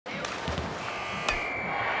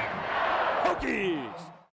Hokies!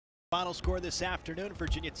 Final score this afternoon,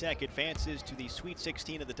 Virginia Tech advances to the Sweet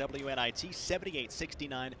 16 of the WNIT,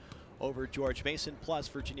 78-69 over George Mason. Plus,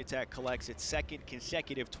 Virginia Tech collects its second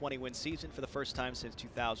consecutive 20-win season for the first time since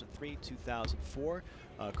 2003-2004.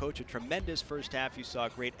 Coach, a tremendous first half. You saw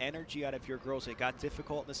great energy out of your girls. It got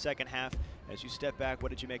difficult in the second half. As you step back,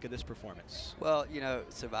 what did you make of this performance? Well, you know,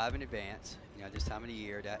 survive in advance. You know, this time of the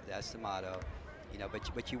year, that's the motto. You know,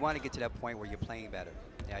 but you want to get to that point where you're playing better.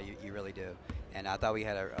 Yeah, you really do. And I thought we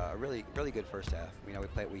had a really good first half. You know,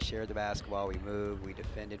 we shared the basketball, we moved, we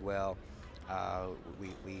defended well,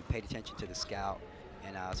 we paid attention to the scout,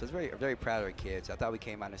 and so I was very proud of our kids. I thought we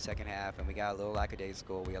came out in the second half and we got a little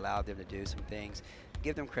lackadaisical. We allowed them to do some things.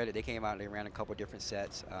 Give them credit. They came out and they ran a couple different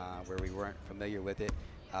sets where we weren't familiar with it,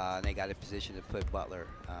 and they got in position to put Butler,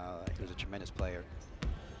 who was a tremendous player,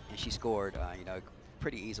 and she scored, you know,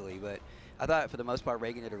 pretty easily. But I thought for the most part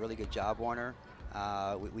Reagan did a really good job on her.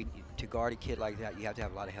 To guard a kid like that, you have to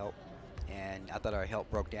have a lot of help, and I thought our help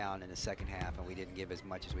broke down in the second half, and we didn't give as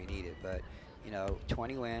much as we needed. But you know,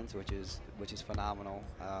 20 wins, which is phenomenal.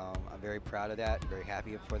 I'm very proud of that. Very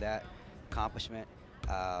happy for that accomplishment.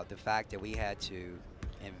 The fact that we had to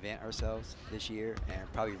invent ourselves this year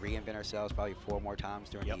and probably reinvent ourselves probably 4 more times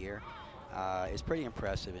during the year is pretty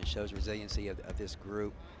impressive, and shows resiliency of this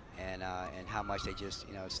group and how much they just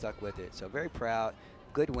stuck with it. So very proud.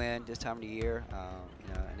 Good win this time of the year,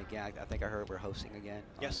 you know, and again, I think I heard we're hosting again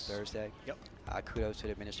on Thursday. Yep. Kudos to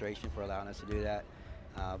the administration for allowing us to do that.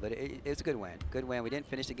 But it's a good win. Good win. We didn't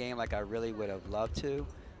finish the game like I really would have loved to,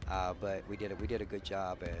 but we did a good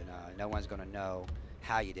job, and no one's going to know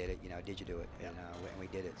how you did it. You know, did you do it? And we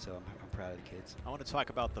did it. So I'm proud of the kids. I want to talk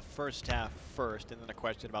about the first half first, and then a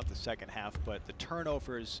question about the second half. But the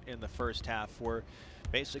turnovers in the first half were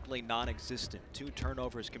basically non-existent. 2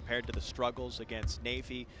 turnovers compared to the struggles against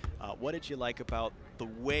Navy. What did you like about the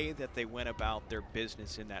way that they went about their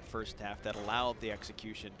business in that first half that allowed the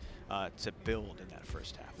execution to build in that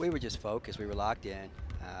first half? We were just focused. We were locked in.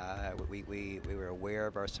 We were aware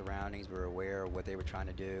of our surroundings. We were aware of what they were trying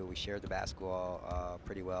to do. We shared the basketball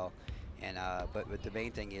pretty well. And but the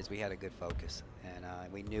main thing is we had a good focus, and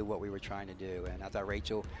we knew what we were trying to do. And I thought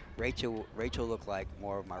Rachel looked like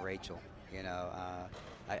more of my Rachel. You know,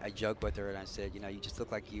 I joked with her and I said, you know, you just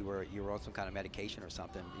look like you were on some kind of medication or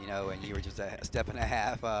something, you know, and you were just a step and a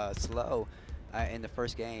half slow in the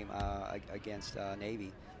first game against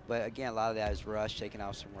Navy. But again, a lot of that is rust, shaking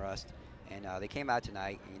off some rust. And they came out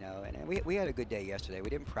tonight, you know, and we had a good day yesterday. We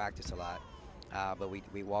didn't practice a lot, but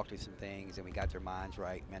we walked through some things and we got their minds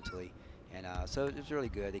right mentally. And so it was really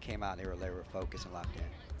good. They came out and they were focused and locked in.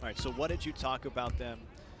 All right, so what did you talk about them?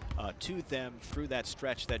 To them through that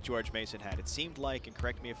stretch that George Mason had? It seemed like, and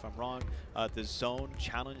correct me if I'm wrong, the zone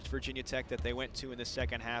challenged Virginia Tech that they went to in the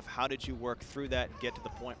second half. How did you work through that and get to the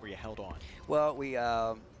point where you held on? Well, we,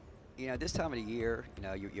 you know, this time of the year, you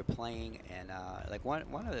know, you're playing, and like one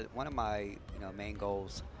of my main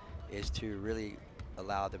goals is to really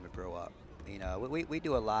allow them to grow up. You know, we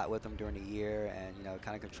do a lot with them during the year, and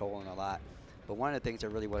kind of controlling a lot. But one of the things I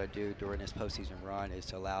really want to do during this postseason run is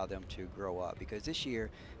to allow them to grow up, because this year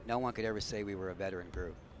no one could ever say we were a veteran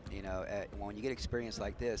group. You know, when you get experience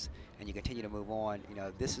like this and you continue to move on, you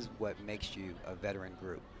know, this is what makes you a veteran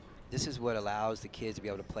group. This is what allows the kids to be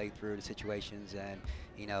able to play through the situations and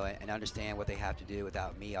and understand what they have to do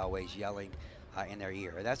without me always yelling in their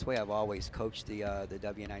ear. And that's the way I've always coached the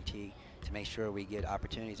WNIT, to make sure we get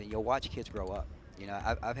opportunities, and you'll watch kids grow up. You know,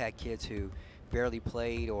 I've had kids who barely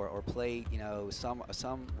played or played,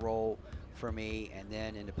 some role for me, and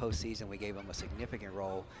then in the postseason we gave them a significant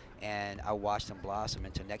role, and I watched them blossom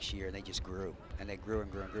into next year, and they just grew, and they grew and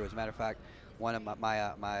grew and grew. As a matter of fact, one of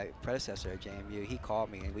my predecessor at JMU, he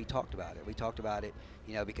called me and we talked about it. We talked about it,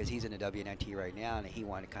 because he's in the WNIT right now, and he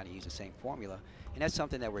wanted to kind of use the same formula, and that's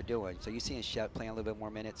something that we're doing. So you see Shep playing a little bit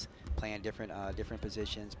more minutes, playing different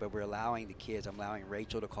positions, but we're allowing the kids. I'm allowing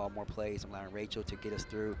Rachel to call more plays. I'm allowing Rachel to get us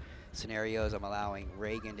through scenarios. I'm allowing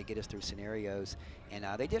Reagan to get us through scenarios, and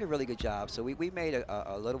they did a really good job. So we made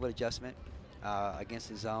a little bit of adjustment against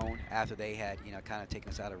the zone after they had kind of taken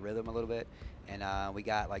us out of rhythm a little bit, and we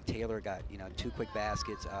got, like, Taylor got 2 quick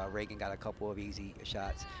baskets. Reagan got a couple of easy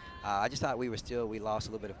shots. I just thought we lost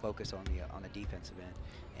a little bit of focus on the defensive end.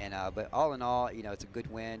 And but all in all, it's a good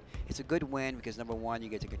win. It's a good win because, number one, you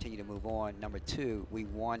get to continue to move on. Number two, we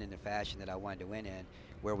won in the fashion that I wanted to win in,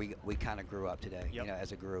 where we kind of grew up today,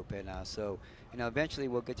 as a group. And so, eventually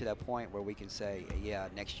we'll get to that point where we can say, yeah,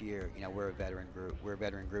 next year, we're a veteran group. We're a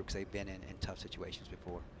veteran group because they've been in tough situations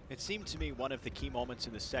before. It seemed to me one of the key moments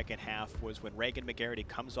in the second half was when Reagan McGarity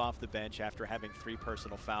comes off the bench after having 3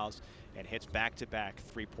 personal fouls, and hits back-to-back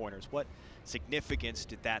three-pointers. What significance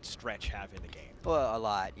did that stretch have in the game? Well, a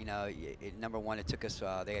lot. You know, number one, it took us,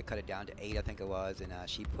 they had cut it down to 8, I think it was, and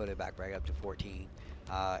she put it back right up to 14.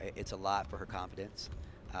 It's a lot for her confidence,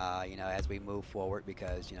 you know, as we move forward,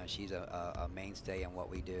 because, you know, she's a mainstay in what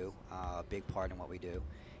we do, a big part in what we do.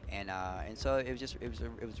 And so it was a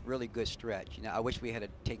really good stretch. You know, I wish we had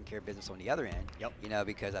taken care of business on the other end. Yep. You know,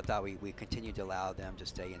 because I thought we continued to allow them to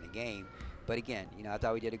stay in the game. But again, you know, I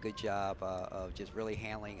thought we did a good job of just really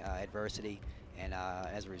handling adversity. And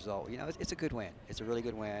as a result, you know, it's a good win. It's a really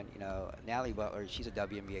good win. You know, Natalie Butler, she's a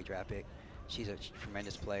WNBA draft pick. She's a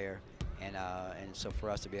tremendous player. And so for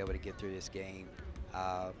us to be able to get through this game,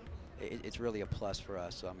 it's really a plus for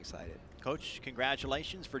us, so I'm excited. Coach,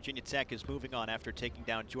 congratulations. Virginia Tech is moving on after taking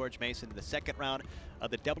down George Mason in the second round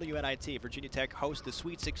of the WNIT. Virginia Tech hosts the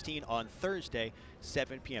Sweet 16 on Thursday,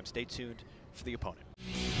 7 p.m. Stay tuned for the opponent.